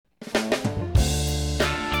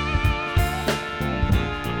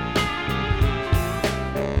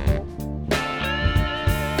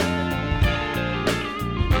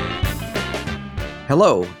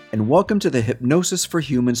Hello, and welcome to the Hypnosis for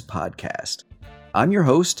Humans podcast. I'm your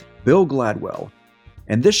host, Bill Gladwell,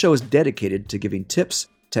 and this show is dedicated to giving tips,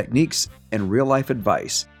 techniques, and real-life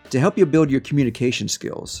advice to help you build your communication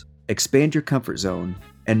skills, expand your comfort zone,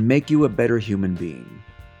 and make you a better human being.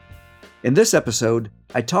 In this episode,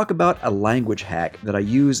 I talk about a language hack that I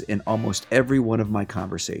use in almost every one of my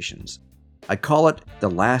conversations. I call it the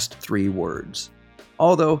last 3 words,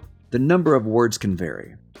 although the number of words can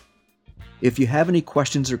vary. If you have any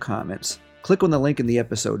questions or comments, click on the link in the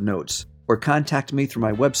episode notes or contact me through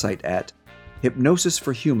my website at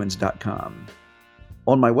hypnosisforhumans.com.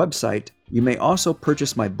 On my website, you may also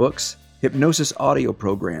purchase my books, hypnosis audio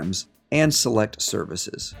programs, and select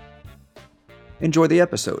services. Enjoy the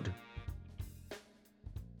episode.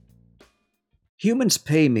 Humans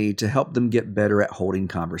pay me to help them get better at holding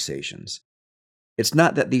conversations. It's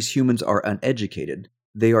not that these humans are uneducated,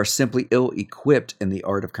 they are simply ill-equipped in the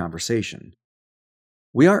art of conversation.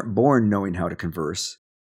 We aren't born knowing how to converse.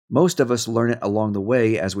 Most of us learn it along the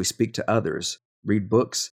way as we speak to others, read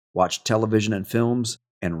books, watch television and films,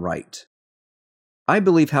 and write. I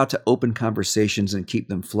believe how to open conversations and keep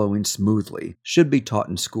them flowing smoothly should be taught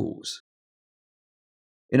in schools.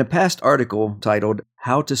 In a past article titled,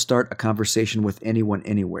 How to Start a Conversation with Anyone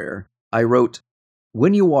Anywhere, I wrote,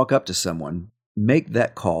 when you walk up to someone, make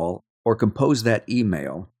that call, or compose that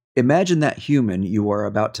email, imagine that human you are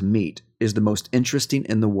about to meet is the most interesting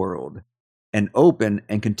in the world, and open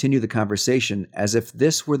and continue the conversation as if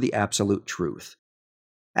this were the absolute truth.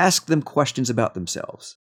 Ask them questions about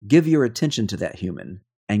themselves, give your attention to that human,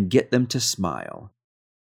 and get them to smile.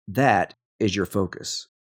 That is your focus.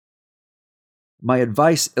 My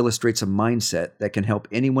advice illustrates a mindset that can help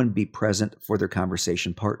anyone be present for their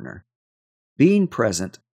conversation partner. Being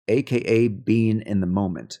present, aka being in the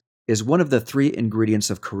moment, is one of the 3 ingredients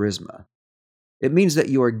of charisma. It means that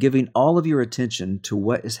you are giving all of your attention to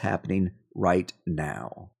what is happening right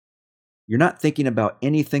now. You're not thinking about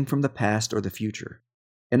anything from the past or the future.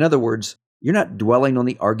 In other words, you're not dwelling on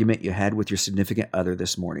the argument you had with your significant other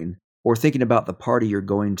this morning or thinking about the party you're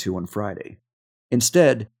going to on Friday.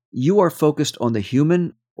 Instead, you are focused on the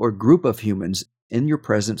human or group of humans in your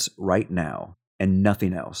presence right now and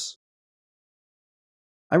nothing else.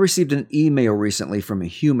 I received an email recently from a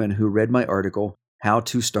human who read my article, How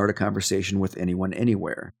to Start a Conversation with Anyone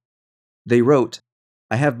Anywhere. They wrote,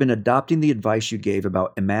 I have been adopting the advice you gave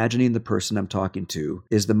about imagining the person I'm talking to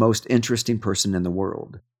is the most interesting person in the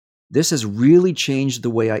world. This has really changed the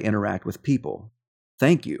way I interact with people.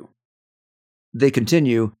 Thank you. They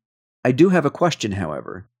continue, I do have a question,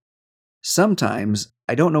 however. Sometimes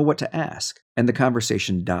I don't know what to ask, and the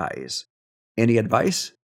conversation dies. Any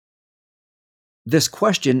advice? This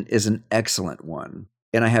question is an excellent one,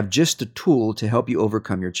 and I have just a tool to help you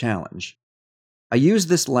overcome your challenge. I use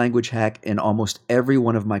this language hack in almost every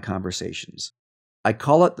one of my conversations. I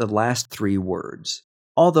call it the last 3 words,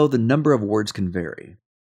 although the number of words can vary.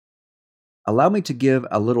 Allow me to give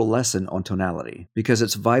a little lesson on tonality, because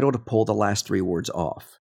it's vital to pull the last 3 words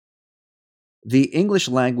off. The English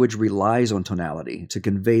language relies on tonality to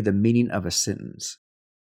convey the meaning of a sentence.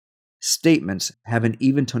 Statements have an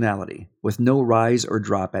even tonality, with no rise or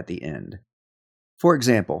drop at the end. For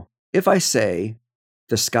example, if I say,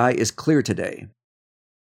 the sky is clear today,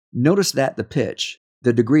 notice that the pitch,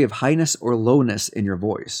 the degree of highness or lowness in your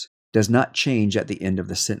voice, does not change at the end of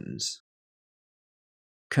the sentence.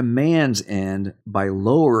 Commands end by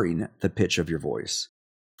lowering the pitch of your voice.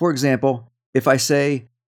 For example, if I say,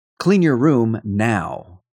 clean your room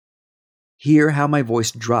now, hear how my voice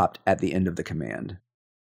dropped at the end of the command.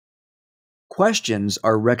 Questions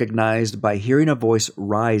are recognized by hearing a voice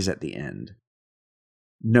rise at the end.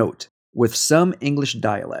 Note, with some English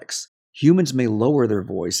dialects, humans may lower their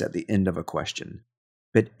voice at the end of a question,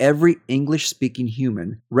 but every English-speaking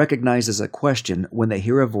human recognizes a question when they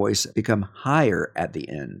hear a voice become higher at the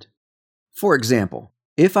end. For example,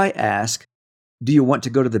 if I ask, do you want to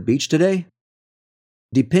go to the beach today?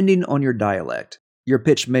 Depending on your dialect, your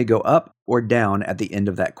pitch may go up or down at the end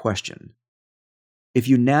of that question. If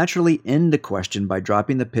you naturally end a question by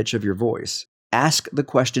dropping the pitch of your voice, ask the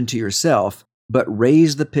question to yourself, but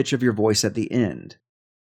raise the pitch of your voice at the end.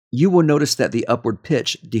 You will notice that the upward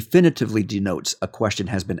pitch definitively denotes a question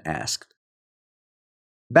has been asked.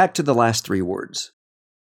 Back to the last 3 words.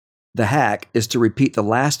 The hack is to repeat the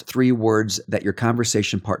last 3 words that your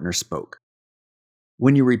conversation partner spoke.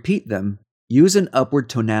 When you repeat them, use an upward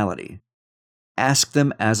tonality. Ask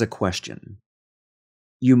them as a question.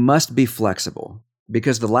 You must be flexible,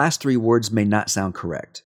 because the last 3 words may not sound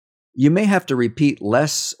correct. You may have to repeat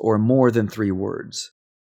less or more than 3 words.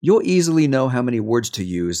 You'll easily know how many words to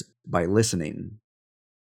use by listening.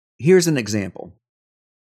 Here's an example.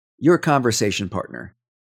 Your conversation partner.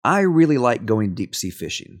 I really like going deep sea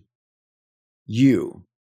fishing. You.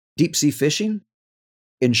 Deep sea fishing?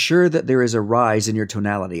 Ensure that there is a rise in your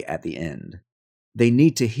tonality at the end. They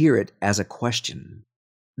need to hear it as a question.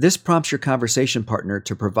 This prompts your conversation partner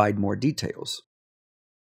to provide more details.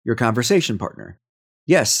 Your conversation partner.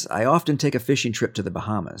 Yes, I often take a fishing trip to the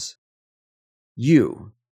Bahamas.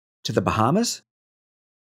 You. To the Bahamas?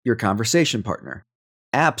 Your conversation partner.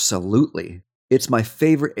 Absolutely. It's my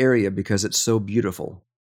favorite area because it's so beautiful.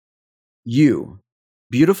 You.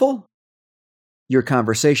 Beautiful? Your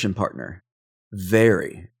conversation partner.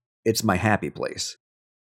 Very. It's my happy place.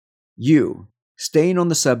 You. Staying on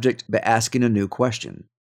the subject but asking a new question.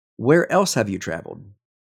 Where else have you traveled?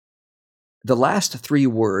 The last 3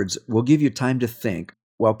 words will give you time to think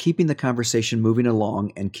while keeping the conversation moving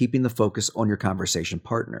along and keeping the focus on your conversation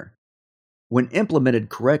partner. When implemented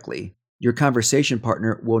correctly, your conversation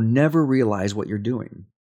partner will never realize what you're doing.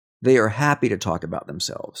 They are happy to talk about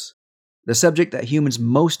themselves. The subject that humans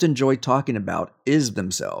most enjoy talking about is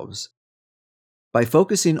themselves. By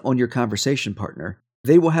focusing on your conversation partner,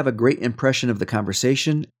 they will have a great impression of the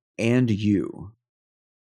conversation and you.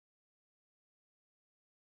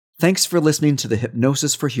 Thanks for listening to the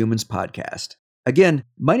Hypnosis for Humans podcast. Again,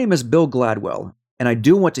 my name is Bill Gladwell, and I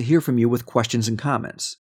do want to hear from you with questions and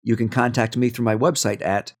comments. You can contact me through my website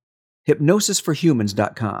at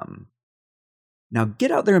hypnosisforhumans.com. Now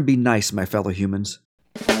get out there and be nice, my fellow humans.